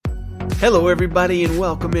Hello, everybody, and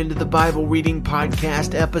welcome into the Bible Reading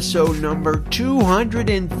Podcast, episode number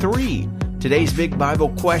 203. Today's big Bible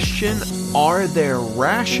question: are there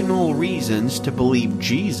rational reasons to believe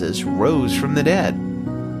Jesus rose from the dead?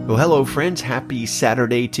 Well, hello, friends. Happy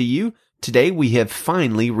Saturday to you. Today, we have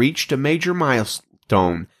finally reached a major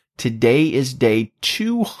milestone. Today is day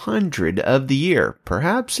 200 of the year.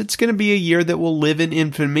 Perhaps it's going to be a year that will live in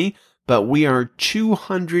infamy, but we are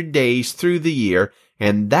 200 days through the year.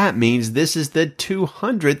 And that means this is the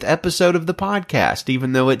 200th episode of the podcast,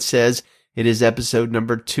 even though it says it is episode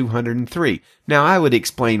number 203. Now, I would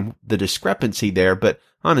explain the discrepancy there, but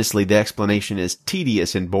honestly, the explanation is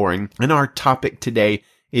tedious and boring. And our topic today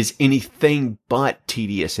is anything but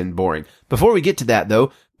tedious and boring. Before we get to that,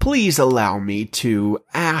 though, please allow me to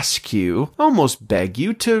ask you, almost beg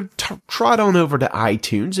you, to trot on over to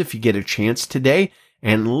iTunes if you get a chance today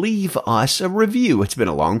and leave us a review. It's been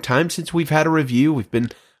a long time since we've had a review. We've been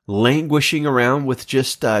languishing around with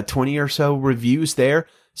just 20 or so reviews there.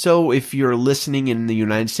 So if you're listening in the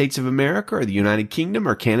United States of America or the United Kingdom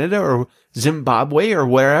or Canada or Zimbabwe or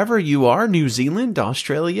wherever you are, New Zealand,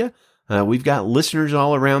 Australia, we've got listeners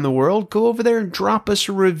all around the world. Go over there and drop us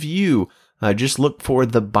a review. Just look for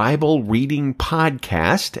the Bible Reading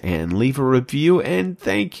Podcast and leave a review. And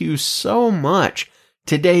thank you so much.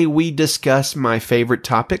 Today we discuss my favorite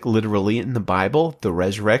topic, literally in the Bible, the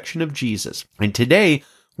resurrection of Jesus. And today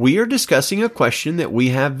we are discussing a question that we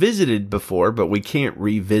have visited before, but we can't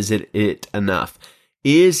revisit it enough.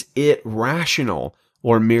 Is it rational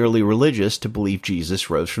or merely religious to believe Jesus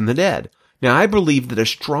rose from the dead? Now, I believe that a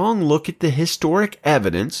strong look at the historic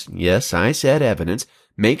evidence, yes, I said evidence,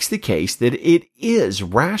 makes the case that it is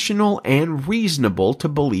rational and reasonable to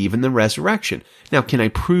believe in the resurrection. Now, can I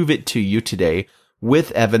prove it to you today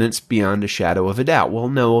with evidence beyond a shadow of a doubt? Well,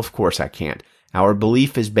 no, of course I can't. Our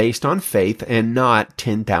belief is based on faith and not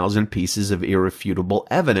 10,000 pieces of irrefutable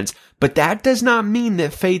evidence. But that does not mean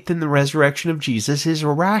that faith in the resurrection of Jesus is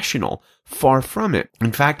irrational. Far from it.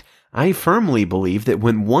 In fact, I firmly believe that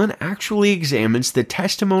when one actually examines the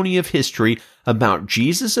testimony of history about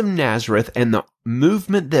Jesus of Nazareth and the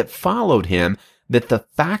movement that followed him, that the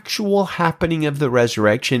factual happening of the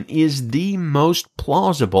resurrection is the most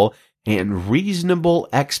plausible and reasonable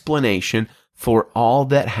explanation for all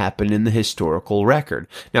that happened in the historical record.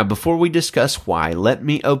 Now, before we discuss why, let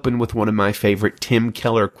me open with one of my favorite Tim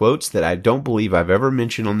Keller quotes that I don't believe I've ever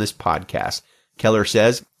mentioned on this podcast. Keller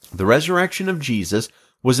says, "The resurrection of Jesus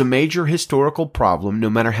was a major historical problem no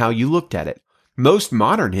matter how you looked at it. Most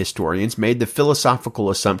modern historians made the philosophical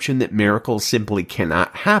assumption that miracles simply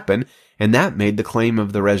cannot happen, and that made the claim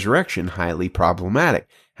of the resurrection highly problematic.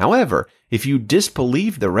 However, if you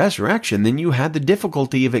disbelieve the resurrection, then you had the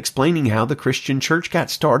difficulty of explaining how the Christian church got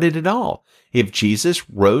started at all. If Jesus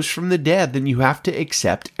rose from the dead, then you have to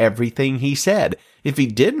accept everything he said. If he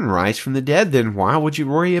didn't rise from the dead, then why would you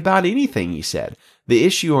worry about anything he said? The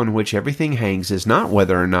issue on which everything hangs is not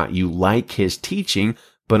whether or not you like his teaching,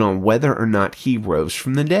 but on whether or not he rose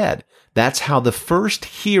from the dead." That's how the first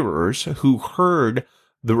hearers who heard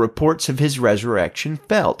the reports of his resurrection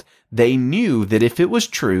felt. They knew that if it was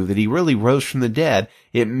true that he really rose from the dead,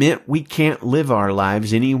 it meant we can't live our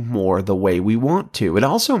lives anymore the way we want to. It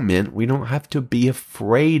also meant we don't have to be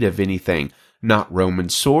afraid of anything. Not Roman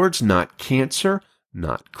swords, not cancer,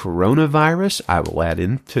 not coronavirus. I will add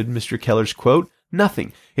into Mr. Keller's quote,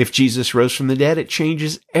 nothing. If Jesus rose from the dead, it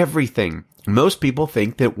changes everything. Most people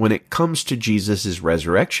think that when it comes to Jesus'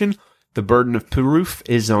 resurrection, the burden of proof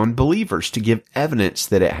is on believers to give evidence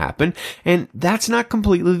that it happened, and that's not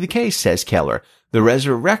completely the case, says Keller. The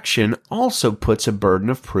resurrection also puts a burden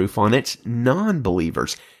of proof on its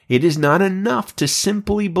non-believers. It is not enough to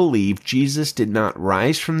simply believe Jesus did not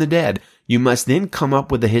rise from the dead. You must then come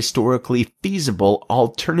up with a historically feasible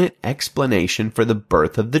alternate explanation for the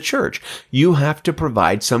birth of the church. You have to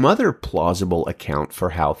provide some other plausible account for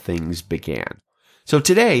how things began. So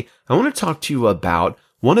today, I want to talk to you about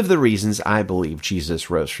one of the reasons I believe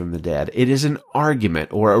Jesus rose from the dead. It is an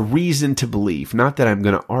argument or a reason to believe. Not that I'm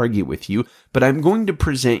going to argue with you, but I'm going to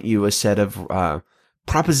present you a set of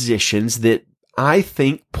propositions that I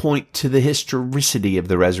think point to the historicity of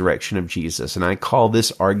the resurrection of Jesus. And I call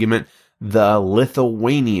this argument the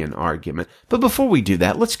Lithuanian argument. But before we do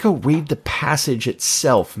that, let's go read the passage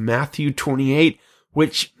itself, Matthew 28,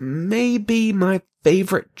 which may be my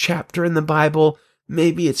favorite chapter in the Bible.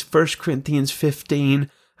 Maybe it's 1 Corinthians 15.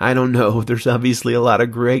 I don't know. There's obviously a lot of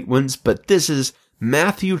great ones, but this is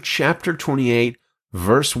Matthew chapter 28,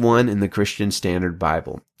 verse 1 in the Christian Standard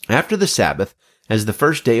Bible. After the Sabbath, As the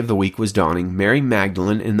first day of the week was dawning, Mary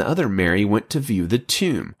Magdalene and the other Mary went to view the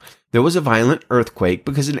tomb. There was a violent earthquake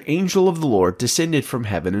because an angel of the Lord descended from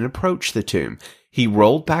heaven and approached the tomb. He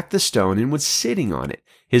rolled back the stone and was sitting on it.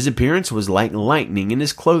 His appearance was like lightning, and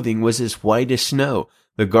his clothing was as white as snow.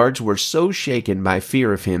 The guards were so shaken by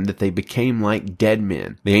fear of him that they became like dead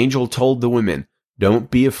men. The angel told the women,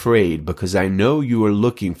 "Don't be afraid, because I know you are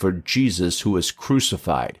looking for Jesus who was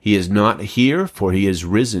crucified. He is not here, for he is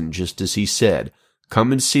risen, just as he said.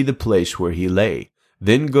 Come and see the place where he lay.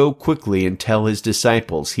 Then go quickly and tell his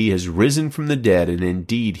disciples, he has risen from the dead, and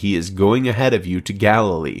indeed he is going ahead of you to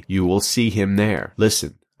Galilee. You will see him there.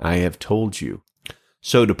 Listen, I have told you."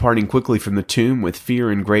 So departing quickly from the tomb with fear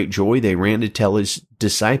and great joy, they ran to tell his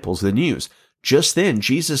disciples the news. Just then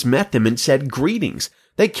Jesus met them and said, "Greetings."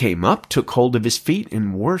 They came up, took hold of his feet,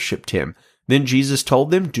 and worshipped him. Then Jesus told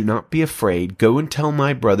them, "Do not be afraid. Go and tell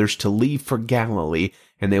my brothers to leave for Galilee,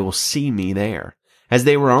 and they will see me there." As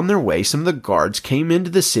they were on their way, some of the guards came into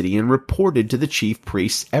the city and reported to the chief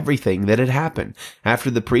priests everything that had happened. After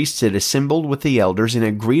the priests had assembled with the elders and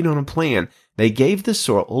agreed on a plan, they gave the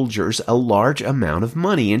soldiers a large amount of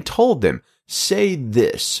money and told them, "Say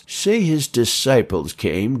this, say his disciples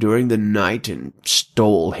came during the night and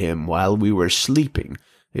stole him while we were sleeping.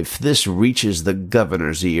 If this reaches the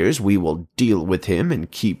governor's ears, we will deal with him and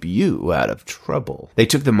keep you out of trouble." They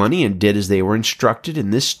took the money and did as they were instructed,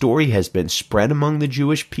 and this story has been spread among the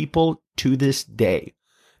Jewish people to this day.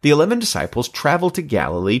 The 11 disciples traveled to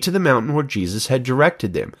Galilee, to the mountain where Jesus had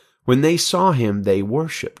directed them. When they saw him, they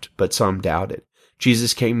worshipped, but some doubted.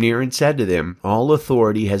 Jesus came near and said to them, "All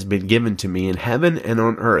authority has been given to me in heaven and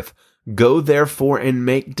on earth. Go therefore and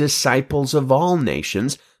make disciples of all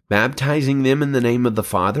nations, baptizing them in the name of the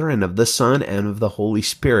Father and of the Son and of the Holy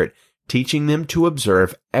Spirit, teaching them to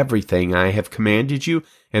observe everything I have commanded you,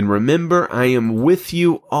 and remember, I am with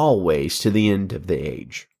you always to the end of the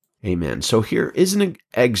age." Amen. So here is an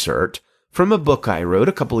excerpt from a book I wrote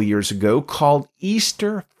a couple of years ago called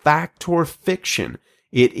Easter Fact or Fiction.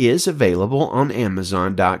 It is available on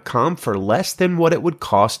Amazon.com for less than what it would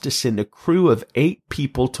cost to send a crew of 8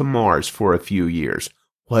 people to Mars for a few years.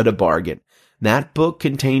 What a bargain. That book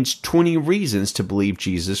contains 20 reasons to believe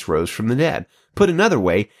Jesus rose from the dead. Put another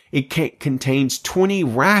way, it contains 20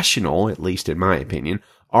 rational, at least in my opinion,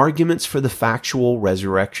 arguments for the factual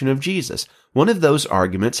resurrection of Jesus. One of those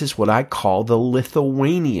arguments is what I call the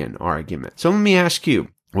Lithuanian argument. So let me ask you,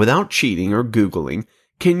 without cheating or Googling,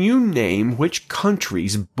 can you name which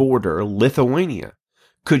countries border Lithuania?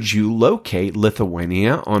 Could you locate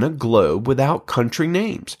Lithuania on a globe without country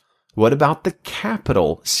names? What about the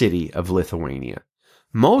capital city of Lithuania?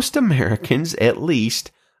 Most Americans, at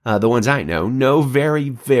least the ones I know very,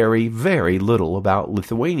 very, very little about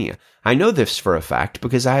Lithuania. I know this for a fact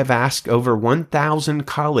because I have asked over 1,000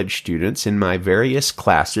 college students in my various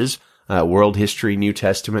classes, World History, New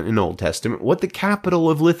Testament, and Old Testament, what the capital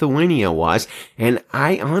of Lithuania was, and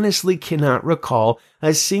I honestly cannot recall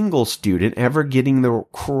a single student ever getting the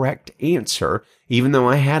correct answer, even though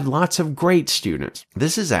I had lots of great students.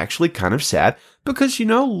 This is actually kind of sad because,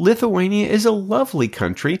 Lithuania is a lovely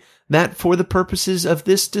country that, for the purposes of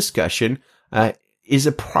this discussion, is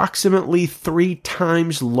approximately 3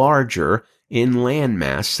 times larger in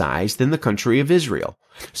landmass size than the country of Israel.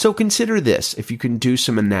 So consider this, if you can do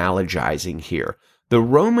some analogizing here. The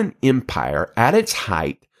Roman Empire, at its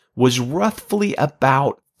height, was roughly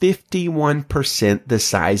about 51% the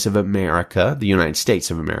size of America, the United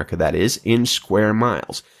States of America, that is, in square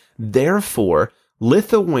miles. Therefore,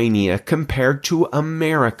 Lithuania compared to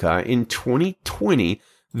America in 2020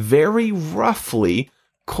 very roughly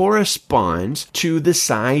corresponds to the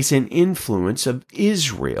size and influence of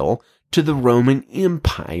Israel to the Roman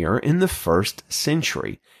Empire in the 1st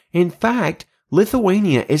century. In fact,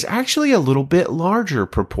 Lithuania is actually a little bit larger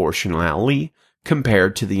proportionally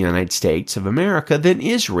compared to the United States of America than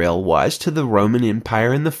Israel was to the Roman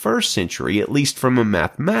Empire in the 1st century, at least from a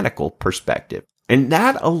mathematical perspective. And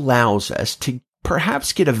that allows us to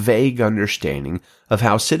perhaps get a vague understanding of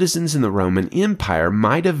how citizens in the Roman Empire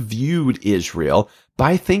might have viewed Israel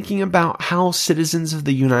by thinking about how citizens of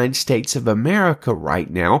the United States of America right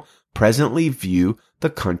now presently view the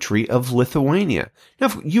country of Lithuania. Now,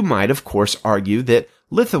 you might, of course, argue that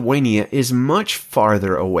Lithuania is much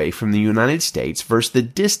farther away from the United States versus the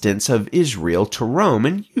distance of Israel to Rome,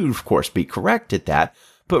 and you'd, of course, be correct at that.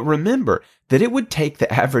 But remember that it would take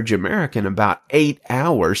the average American about 8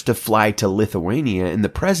 hours to fly to Lithuania in the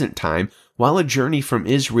present time, while a journey from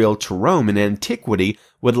Israel to Rome in antiquity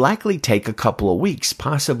would likely take a couple of weeks,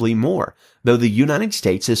 possibly more. Though the United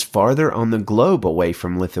States is farther on the globe away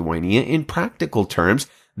from Lithuania, in practical terms,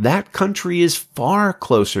 That country is far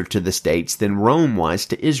closer to the States than Rome was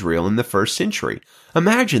to Israel in the first century.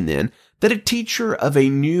 Imagine then that a teacher of a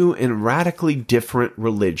new and radically different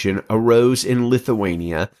religion arose in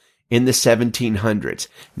Lithuania in the 1700s.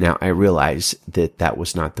 Now, I realize that that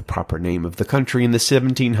was not the proper name of the country in the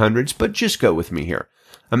 1700s, but just go with me here.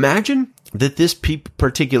 Imagine that this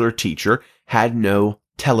particular teacher had no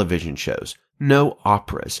television shows, no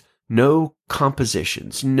operas, no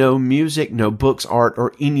compositions, no music, no books, art,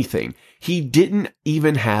 or anything. He didn't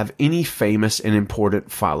even have any famous and important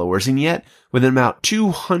followers, and yet, within about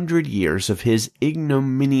 200 years of his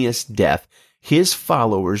ignominious death, his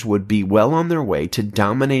followers would be well on their way to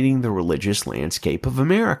dominating the religious landscape of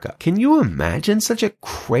America. Can you imagine such a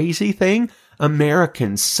crazy thing?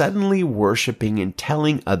 Americans suddenly worshiping and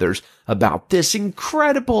telling others about this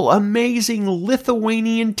incredible, amazing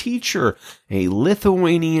Lithuanian teacher, a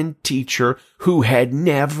Lithuanian teacher who had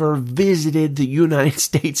never visited the United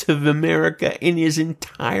States of America in his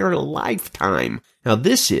entire lifetime. Now,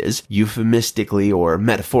 this is, euphemistically or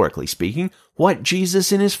metaphorically speaking, what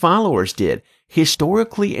Jesus and his followers did.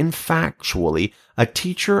 Historically and factually, a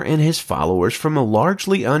teacher and his followers from a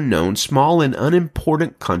largely unknown, small and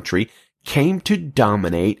unimportant country came to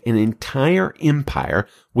dominate an entire empire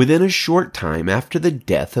within a short time after the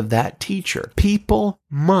death of that teacher.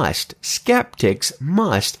 Skeptics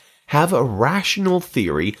must have a rational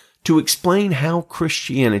theory to explain how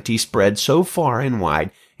Christianity spread so far and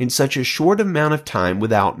wide in such a short amount of time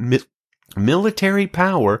without military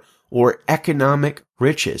power or economic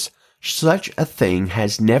riches. Such a thing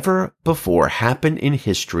has never before happened in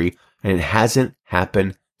history, and it hasn't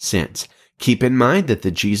happened since. Keep in mind that the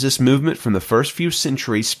Jesus movement from the first few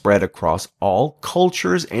centuries spread across all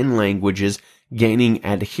cultures and languages, gaining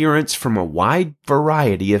adherents from a wide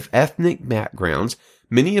variety of ethnic backgrounds,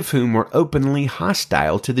 many of whom were openly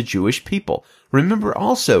hostile to the Jewish people. Remember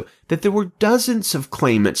also that there were dozens of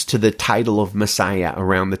claimants to the title of Messiah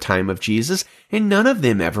around the time of Jesus, and none of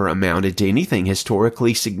them ever amounted to anything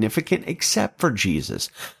historically significant except for Jesus.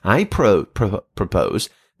 I propose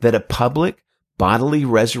that a public bodily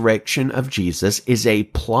resurrection of Jesus is a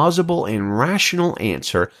plausible and rational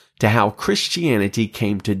answer to how Christianity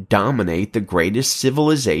came to dominate the greatest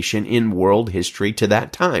civilization in world history to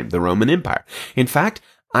that time, the Roman Empire. In fact,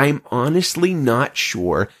 I'm honestly not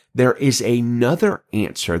sure there is another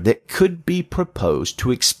answer that could be proposed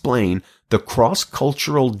to explain the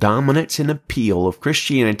cross-cultural dominance and appeal of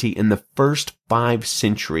Christianity in the first 5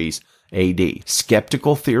 centuries AD.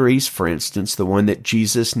 Skeptical theories, for instance, the one that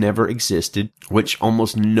Jesus never existed, which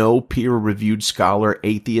almost no peer-reviewed scholar,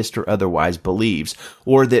 atheist or otherwise, believes,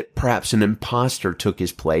 or that perhaps an impostor took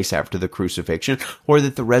his place after the crucifixion, or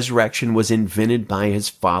that the resurrection was invented by his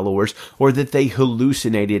followers, or that they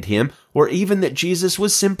hallucinated him, or even that Jesus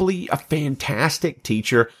was simply a fantastic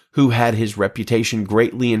teacher who had his reputation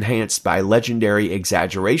greatly enhanced by legendary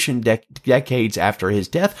exaggeration decades after his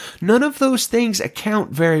death. None of those things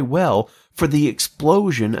account very well for the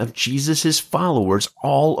explosion of Jesus' followers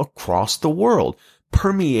all across the world,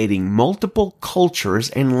 permeating multiple cultures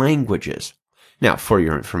and languages. Now, for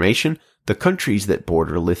your information, the countries that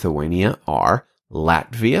border Lithuania are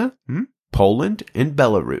Latvia, Poland, and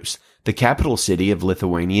Belarus. The capital city of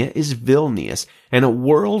Lithuania is Vilnius, and a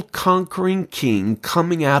world-conquering king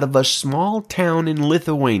coming out of a small town in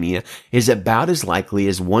Lithuania is about as likely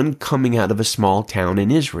as one coming out of a small town in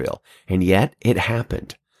Israel. And yet, it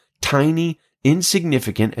happened. Tiny,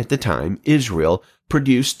 insignificant at the time, Israel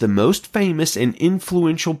produced the most famous and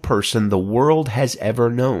influential person the world has ever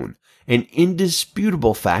known. An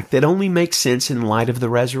indisputable fact that only makes sense in light of the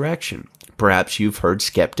resurrection. Perhaps you've heard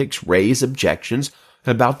skeptics raise objections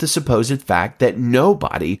about the supposed fact that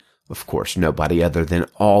nobody, of course nobody other than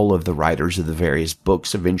all of the writers of the various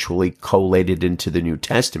books eventually collated into the New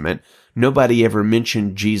Testament, nobody ever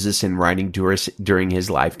mentioned Jesus in writing during his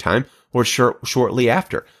lifetime or shortly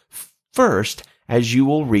after. First, as you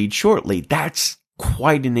will read shortly, that's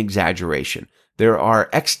quite an exaggeration. There are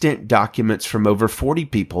extant documents from over 40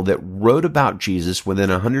 people that wrote about Jesus within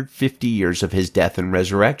 150 years of his death and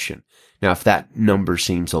resurrection. Now, if that number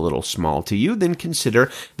seems a little small to you, then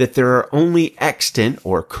consider that there are only extant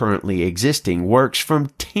or currently existing works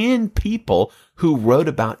from 10 people who wrote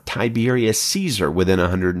about Tiberius Caesar within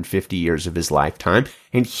 150 years of his lifetime,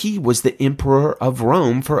 and he was the emperor of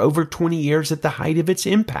Rome for over 20 years at the height of its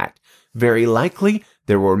impact. Very likely,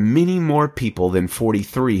 there were many more people than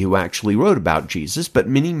 43 who actually wrote about Jesus, but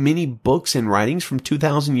many books and writings from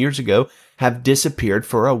 2,000 years ago have disappeared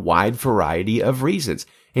for a wide variety of reasons.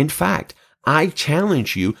 In fact, I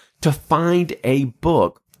challenge you to find a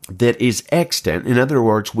book that is extant. In other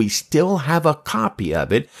words, we still have a copy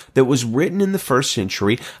of it that was written in the first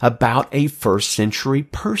century about a first century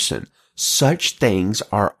person. Such things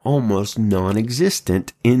are almost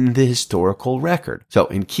non-existent in the historical record. So,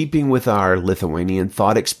 in keeping with our Lithuanian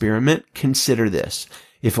thought experiment, consider this.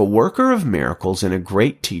 If a worker of miracles and a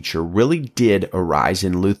great teacher really did arise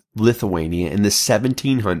in Lithuania in the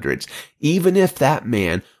 1700s, even if that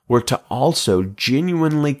man were to also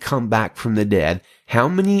genuinely come back from the dead, how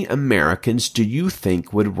many Americans do you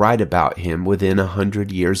think would write about him within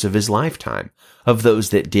 100 years of his lifetime? Of those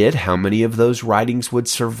that did, how many of those writings would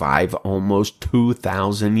survive almost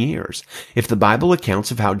 2,000 years? If the Bible accounts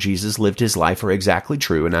of how Jesus lived his life are exactly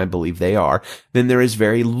true, and I believe they are, then there is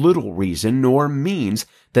very little reason nor means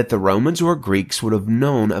that the Romans or Greeks would have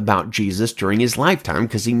known about Jesus during his lifetime,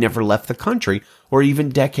 because he never left the country, or even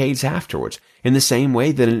decades afterwards. In the same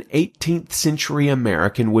way that an 18th century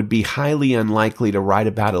American would be highly unlikely to write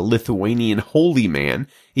about a Lithuanian holy man,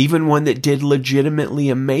 even one that did legitimately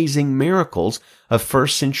amazing miracles, a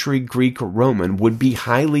first century Greek or Roman would be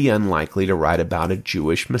highly unlikely to write about a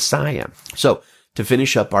Jewish Messiah. So, to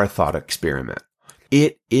finish up our thought experiment,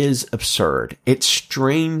 it is absurd. It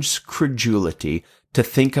strains credulity to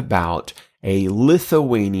think about a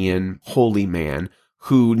Lithuanian holy man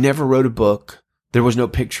who never wrote a book. There was no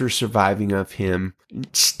picture surviving of him,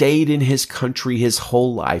 stayed in his country his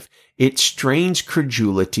whole life. It strains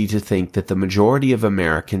credulity to think that the majority of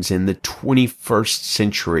Americans in the 21st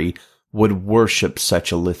century would worship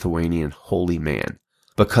such a Lithuanian holy man.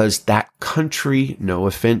 Because that country, no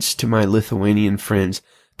offense to my Lithuanian friends,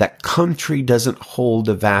 that country doesn't hold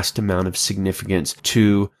a vast amount of significance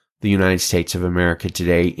to the United States of America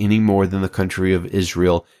today any more than the country of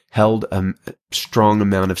Israel held a strong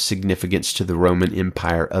amount of significance to the Roman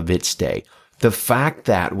Empire of its day. The fact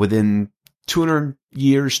that within 200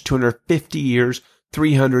 years, 250 years,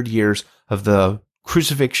 300 years of the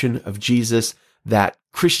crucifixion of Jesus, that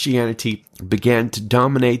Christianity began to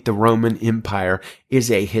dominate the Roman Empire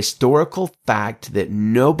is a historical fact that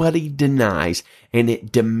nobody denies, and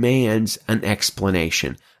it demands an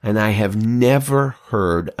explanation. And I have never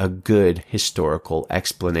heard a good historical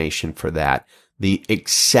explanation for that,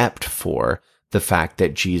 except for the fact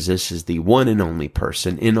that Jesus is the one and only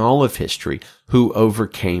person in all of history who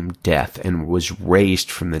overcame death and was raised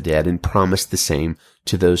from the dead and promised the same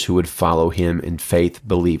to those who would follow him in faith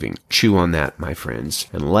believing. Chew on that, my friends.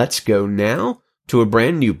 And let's go now to a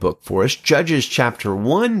brand new book for us, Judges chapter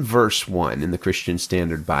 1, verse 1 in the Christian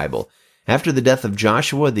Standard Bible. After the death of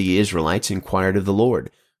Joshua, the Israelites inquired of the Lord,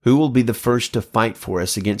 "Who will be the first to fight for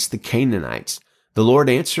us against the Canaanites?" The Lord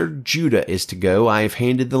answered, "Judah is to go. I have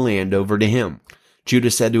handed the land over to him."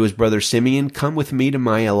 Judah said to his brother Simeon, "Come with me to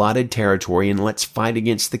my allotted territory and let's fight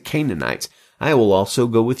against the Canaanites. I will also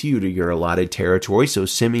go with you to your allotted territory." So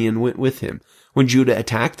Simeon went with him. When Judah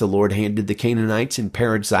attacked, the Lord handed the Canaanites and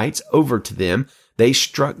Perizzites over to them. They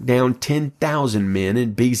struck down 10,000 men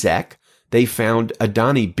in Bezek. They found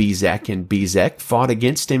Adoni-Bezek in Bezek, fought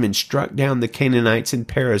against him, and struck down the Canaanites and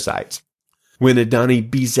Perizzites. When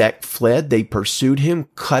Adoni-Bezek fled, they pursued him,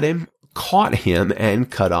 caught him,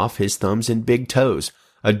 and cut off his thumbs and big toes.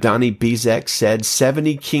 Adoni-Bezek said,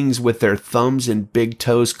 70 kings with their thumbs and big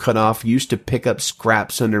toes cut off used to pick up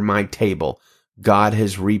scraps under my table. God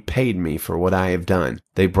has repaid me for what I have done."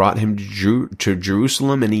 They brought him to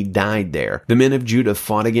Jerusalem, and he died there. The men of Judah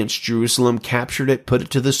fought against Jerusalem, captured it, put it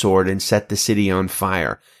to the sword, and set the city on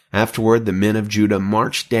fire. Afterward, the men of Judah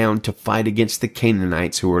marched down to fight against the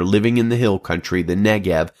Canaanites who were living in the hill country, the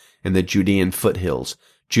Negev, and the Judean foothills.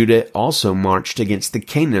 Judah also marched against the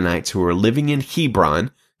Canaanites who were living in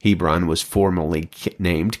Hebron. Hebron was formerly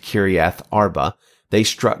named Kiriath Arba. They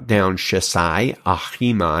struck down Shesai,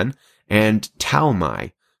 Ahiman, and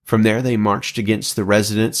Talmai. From there they marched against the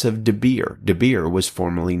residents of Debir. Debir was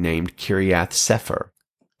formerly named Kiriath Sefer.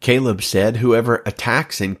 Caleb said, "Whoever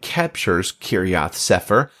attacks and captures Kiriath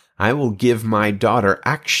Sefer, I will give my daughter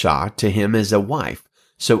Akshah to him as a wife."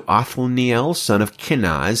 So Othniel, son of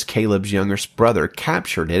Kenaz, Caleb's youngest brother,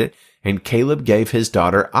 captured it, and Caleb gave his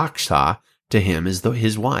daughter Akshah to him as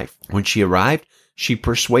his wife. When she arrived, she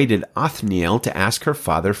persuaded Othniel to ask her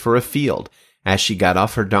father for a field. As she got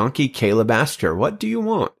off her donkey, Caleb asked her, "What do you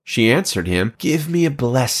want?" She answered him, "Give me a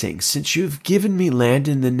blessing. Since you have given me land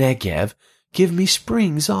in the Negev, give me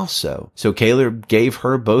springs also." So Caleb gave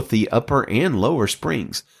her both the upper and lower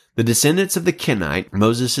springs. The descendants of the Kenite,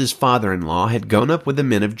 Moses' father-in-law, had gone up with the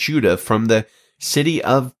men of Judah from the city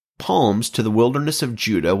of palms to the wilderness of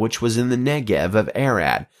Judah, which was in the Negev of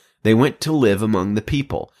Arad. They went to live among the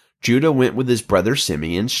people. Judah went with his brother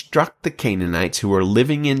Simeon, struck the Canaanites who were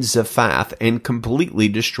living in Zaphath, and completely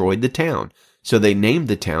destroyed the town. So they named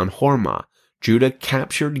the town Hormah. Judah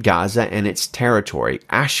captured Gaza and its territory,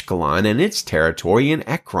 Ashkelon and its territory, and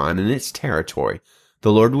Ekron and its territory.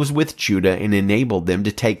 The Lord was with Judah and enabled them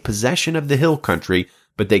to take possession of the hill country,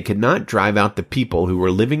 but they could not drive out the people who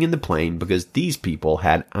were living in the plain because these people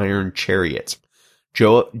had iron chariots.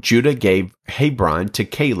 Judah gave Hebron to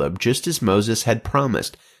Caleb just as Moses had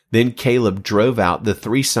promised. Then Caleb drove out the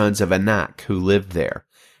 3 sons of Anak who lived there.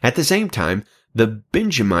 At the same time, the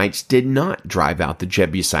Benjamites did not drive out the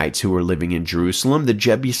Jebusites who were living in Jerusalem. The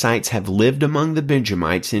Jebusites have lived among the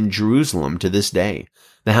Benjamites in Jerusalem to this day.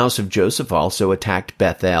 The house of Joseph also attacked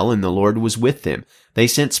Bethel, and the Lord was with them. They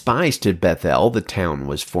sent spies to Bethel. The town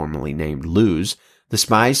was formerly named Luz. The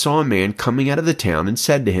spies saw a man coming out of the town and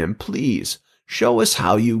said to him, "Please, show us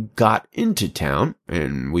how you got into town,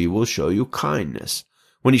 and we will show you kindness."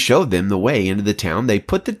 When he showed them the way into the town, they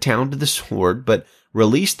put the town to the sword, but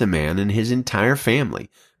released the man and his entire family.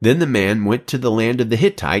 Then the man went to the land of the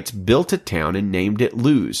Hittites, built a town, and named it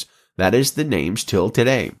Luz. That is the name till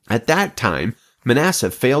today. At that time, Manasseh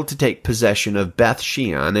failed to take possession of Beth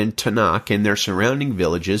Shean and Tanakh and their surrounding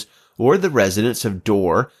villages, or the residents of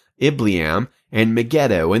Dor, Ibleam, and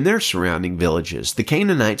Megiddo and their surrounding villages. The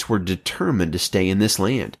Canaanites were determined to stay in this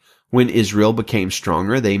land. When Israel became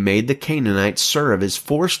stronger, they made the Canaanites serve as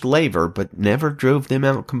forced labor, but never drove them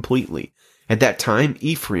out completely. At that time,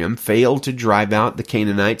 Ephraim failed to drive out the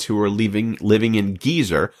Canaanites who were living in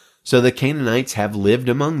Gezer, so the Canaanites have lived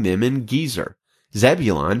among them in Gezer.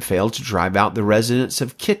 Zebulun failed to drive out the residents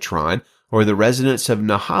of Kitron, or the residents of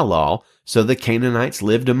Nahalal, so the Canaanites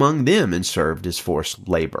lived among them and served as forced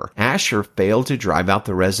labor. Asher failed to drive out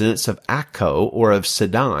the residents of Akko, or of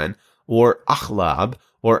Sidon, or Achlab,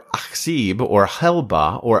 or Achzib, or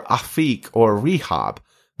Helba, or Aphik, or Rehob.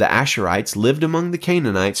 The Asherites lived among the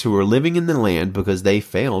Canaanites who were living in the land because they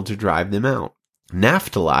failed to drive them out.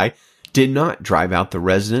 Naphtali did not drive out the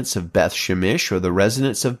residents of Beth Shemesh or the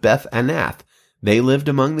residents of Beth Anath. They lived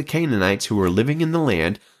among the Canaanites who were living in the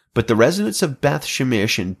land, but the residents of Beth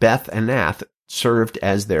Shemesh and Beth Anath served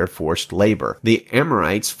as their forced labor. The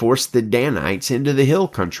Amorites forced the Danites into the hill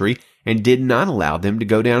country and did not allow them to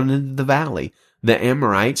go down into the valley. The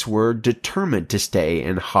Amorites were determined to stay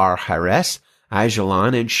in Har Hares,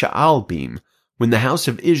 Ajalon, and Shaalbim. When the house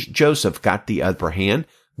of Joseph got the upper hand,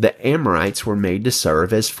 the Amorites were made to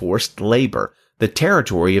serve as forced labor. The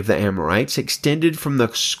territory of the Amorites extended from the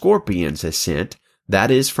Scorpion's ascent, that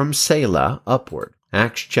is, from Selah upward.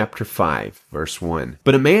 Acts chapter 5, verse 1.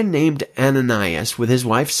 But a man named Ananias with his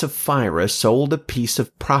wife Sapphira sold a piece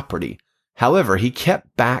of property. However, he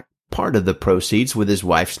kept back part of the proceeds with his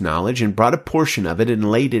wife's knowledge and brought a portion of it and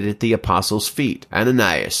laid it at the apostles' feet.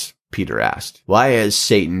 "Ananias," Peter asked, "why has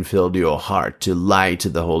Satan filled your heart to lie to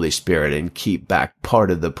the Holy Spirit and keep back part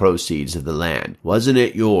of the proceeds of the land? Wasn't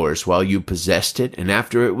it yours while you possessed it, and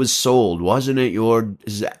after it was sold, wasn't it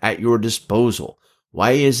at your disposal?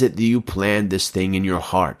 Why is it that you planned this thing in your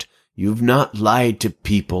heart? You've not lied to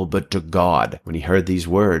people, but to God." When he heard these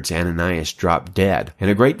words, Ananias dropped dead, and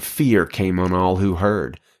a great fear came on all who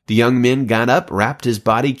heard. The young men got up, wrapped his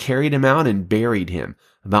body, carried him out, and buried him.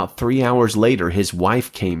 About 3 hours later, his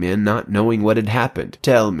wife came in, not knowing what had happened.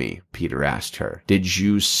 "Tell me," Peter asked her, "did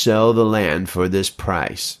you sell the land for this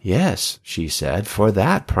price?" "Yes," she said, "for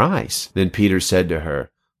that price." Then Peter said to her,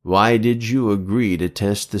 "Why did you agree to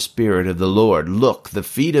test the Spirit of the Lord? Look, the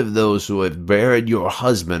feet of those who have buried your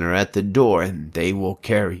husband are at the door, and they will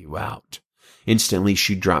carry you out." Instantly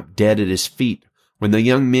she dropped dead at his feet. When the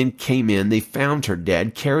young men came in, they found her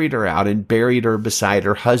dead, carried her out, and buried her beside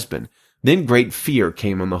her husband. Then great fear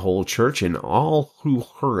came on the whole church and all who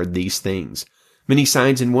heard these things. Many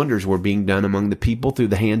signs and wonders were being done among the people through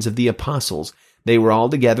the hands of the apostles. They were all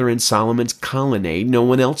together in Solomon's colonnade. No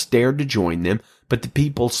one else dared to join them, but the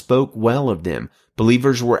people spoke well of them.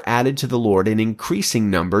 Believers were added to the Lord in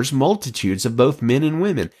increasing numbers, multitudes of both men and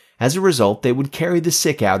women. As a result, they would carry the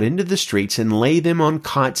sick out into the streets and lay them on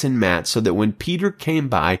cots and mats so that when Peter came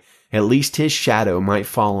by, at least his shadow might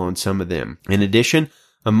fall on some of them. In addition,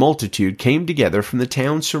 a multitude came together from the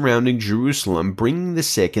towns surrounding Jerusalem, bringing the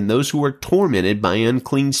sick and those who were tormented by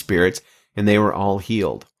unclean spirits, and they were all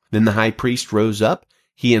healed. Then the high priest rose up.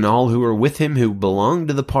 He and all who were with him who belonged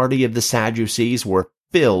to the party of the Sadducees were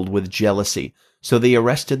filled with jealousy. So they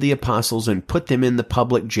arrested the apostles and put them in the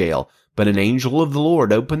public jail. But an angel of the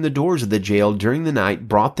Lord opened the doors of the jail during the night,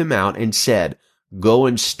 brought them out, and said, "Go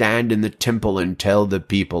and stand in the temple and tell the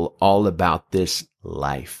people all about this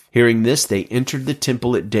life." Hearing this, they entered the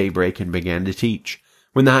temple at daybreak and began to teach.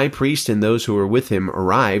 When the high priest and those who were with him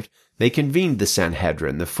arrived, they convened the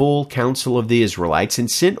Sanhedrin, the full council of the Israelites,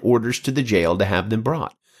 and sent orders to the jail to have them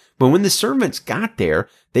brought. But when the servants got there,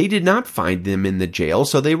 they did not find them in the jail,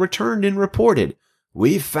 so they returned and reported,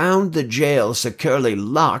 "We found the jail securely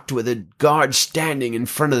locked with a guard standing in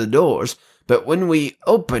front of the doors, but when we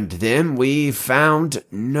opened them, we found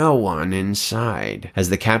no one inside." As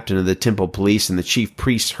the captain of the temple police and the chief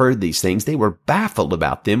priests heard these things, they were baffled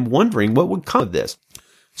about them, wondering what would come of this.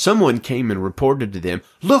 Someone came and reported to them,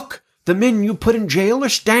 "Look, the men you put in jail are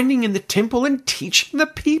standing in the temple and teaching the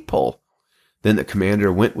people." Then the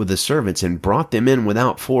commander went with the servants and brought them in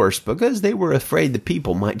without force, because they were afraid the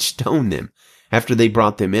people might stone them. After they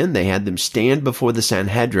brought them in, they had them stand before the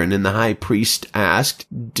Sanhedrin, and the high priest asked,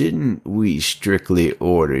 "Didn't we strictly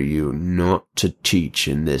order you not to teach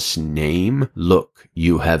in this name? Look,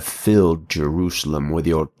 you have filled Jerusalem with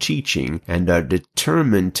your teaching and are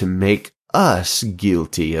determined to make us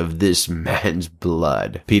guilty of this man's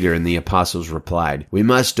blood." Peter and the apostles replied, "We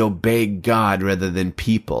must obey God rather than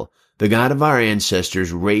people. The God of our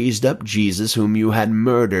ancestors raised up Jesus, whom you had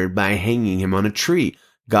murdered by hanging him on a tree.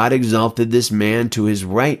 God exalted this man to his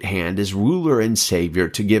right hand as ruler and savior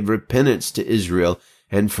to give repentance to Israel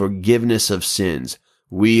and forgiveness of sins.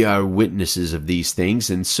 We are witnesses of these things,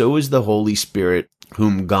 and so is the Holy Spirit,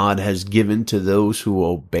 whom God has given to those who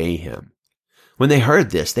obey him." When they heard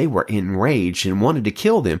this, they were enraged and wanted to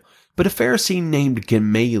kill them. But a Pharisee named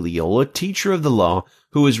Gamaliel, a teacher of the law,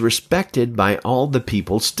 who was respected by all the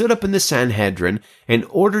people, stood up in the Sanhedrin and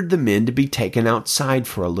ordered the men to be taken outside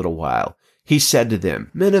for a little while. He said to them,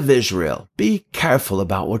 "Men of Israel, be careful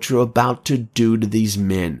about what you're about to do to these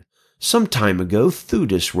men. Some time ago,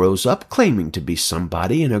 Theudas rose up claiming to be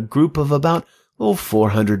somebody, and a group of about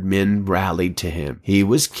 400 men rallied to him. He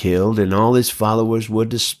was killed, and all his followers were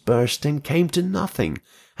dispersed and came to nothing.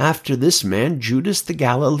 After this man, Judas the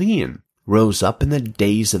Galilean, rose up in the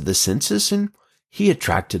days of the census, and he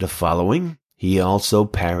attracted a following. He also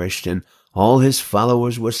perished, and all his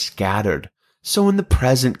followers were scattered. So in the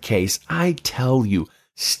present case, I tell you,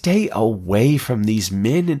 stay away from these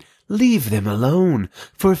men and leave them alone.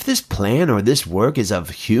 For if this plan or this work is of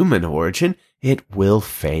human origin, it will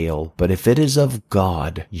fail. But if it is of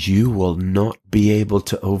God, you will not be able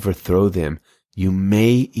to overthrow them. You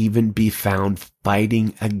may even be found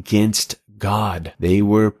fighting against God." They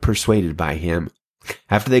were persuaded by him.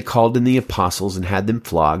 After they called in the apostles and had them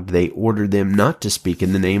flogged, they ordered them not to speak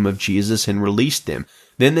in the name of Jesus and released them.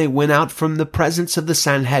 Then they went out from the presence of the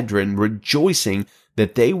Sanhedrin, rejoicing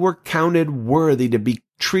that they were counted worthy to be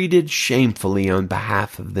treated shamefully on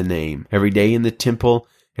behalf of the name. Every day in the temple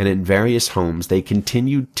and in various homes, they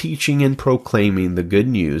continued teaching and proclaiming the good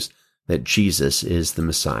news that Jesus is the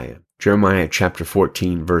Messiah. Jeremiah chapter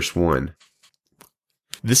 14, verse 1.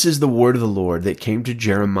 This is the word of the Lord that came to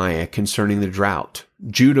Jeremiah concerning the drought.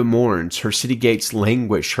 Judah mourns, her city gates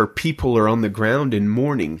languish, her people are on the ground in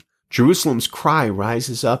mourning. Jerusalem's cry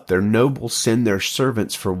rises up, their nobles send their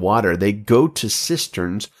servants for water. They go to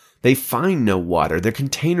cisterns, they find no water, their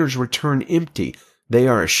containers return empty. They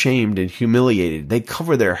are ashamed and humiliated, they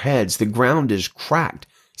cover their heads, the ground is cracked,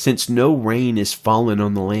 since no rain is fallen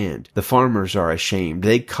on the land. The farmers are ashamed,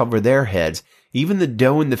 they cover their heads. Even the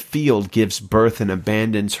doe in the field gives birth and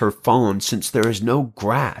abandons her fawn, since there is no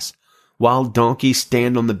grass. Wild donkeys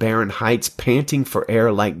stand on the barren heights, panting for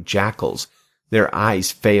air like jackals. Their eyes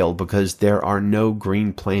fail because there are no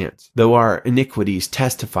green plants. Though our iniquities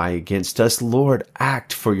testify against us, Lord,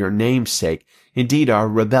 act for your name's sake. Indeed, our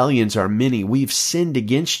rebellions are many. We've sinned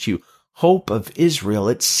against you. Hope of Israel,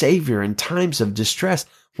 its Savior in times of distress.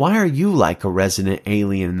 Why are you like a resident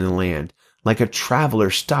alien in the land? Like a traveler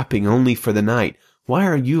stopping only for the night? Why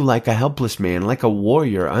are you like a helpless man, like a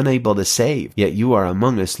warrior unable to save? Yet you are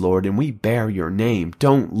among us, Lord, and we bear your name.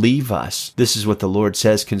 Don't leave us. This is what the Lord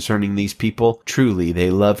says concerning these people. Truly, they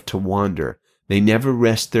love to wander. They never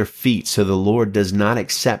rest their feet, so the Lord does not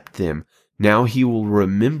accept them. Now he will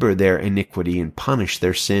remember their iniquity and punish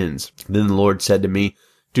their sins. Then the Lord said to me,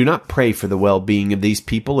 "Do not pray for the well-being of these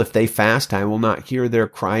people. If they fast, I will not hear their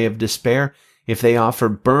cry of despair. If they offer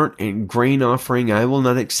burnt and grain offering, I will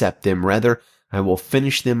not accept them. Rather, I will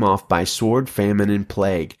finish them off by sword, famine, and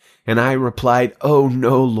plague." And I replied, "Oh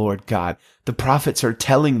no, Lord God. The prophets are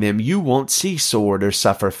telling them you won't see sword or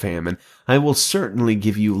suffer famine. I will certainly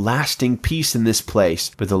give you lasting peace in this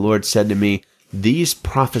place." But the Lord said to me, "These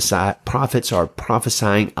prophets are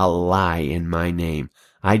prophesying a lie in my name.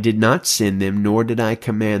 I did not send them, nor did I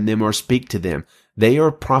command them or speak to them. They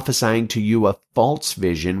are prophesying to you a false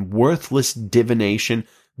vision, worthless divination,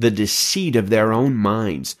 the deceit of their own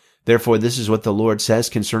minds. Therefore, this is what the Lord says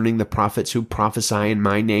concerning the prophets who prophesy in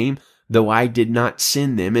my name, though I did not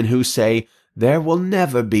send them, and who say, 'There will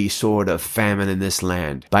never be sword or famine in this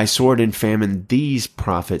land.' By sword and famine, these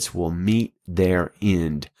prophets will meet their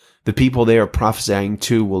end. The people they are prophesying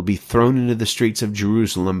to will be thrown into the streets of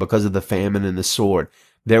Jerusalem because of the famine and the sword.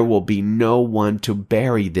 There will be no one to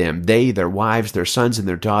bury them. They, their wives, their sons, and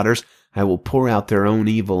their daughters, I will pour out their own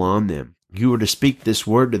evil on them. You are to speak this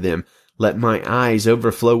word to them. Let my eyes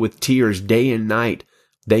overflow with tears day and night.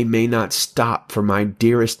 They may not stop, for my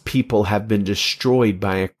dearest people have been destroyed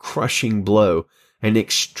by a crushing blow, an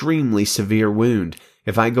extremely severe wound.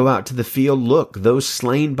 If I go out to the field, look, those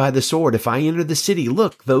slain by the sword. If I enter the city,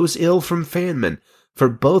 look, those ill from famine. For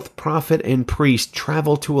both prophet and priest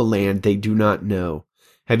travel to a land they do not know.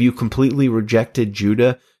 Have you completely rejected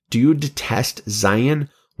Judah? Do you detest Zion?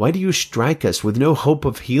 Why do you strike us with no hope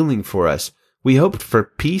of healing for us? We hoped for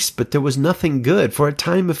peace, but there was nothing good, for a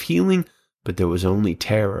time of healing, but there was only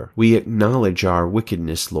terror. We acknowledge our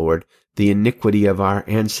wickedness, Lord, the iniquity of our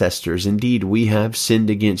ancestors. Indeed, we have sinned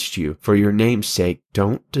against you. For your name's sake,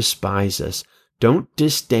 don't despise us. Don't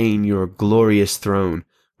disdain your glorious throne.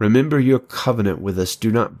 Remember your covenant with us.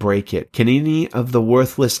 Do not break it. Can any of the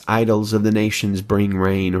worthless idols of the nations bring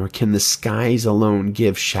rain, or can the skies alone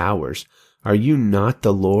give showers? Are you not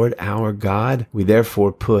the Lord our God? We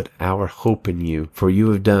therefore put our hope in you, for you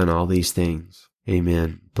have done all these things.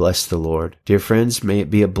 Amen. Bless the Lord. Dear friends, may it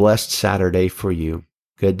be a blessed Saturday for you.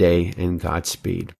 Good day and Godspeed.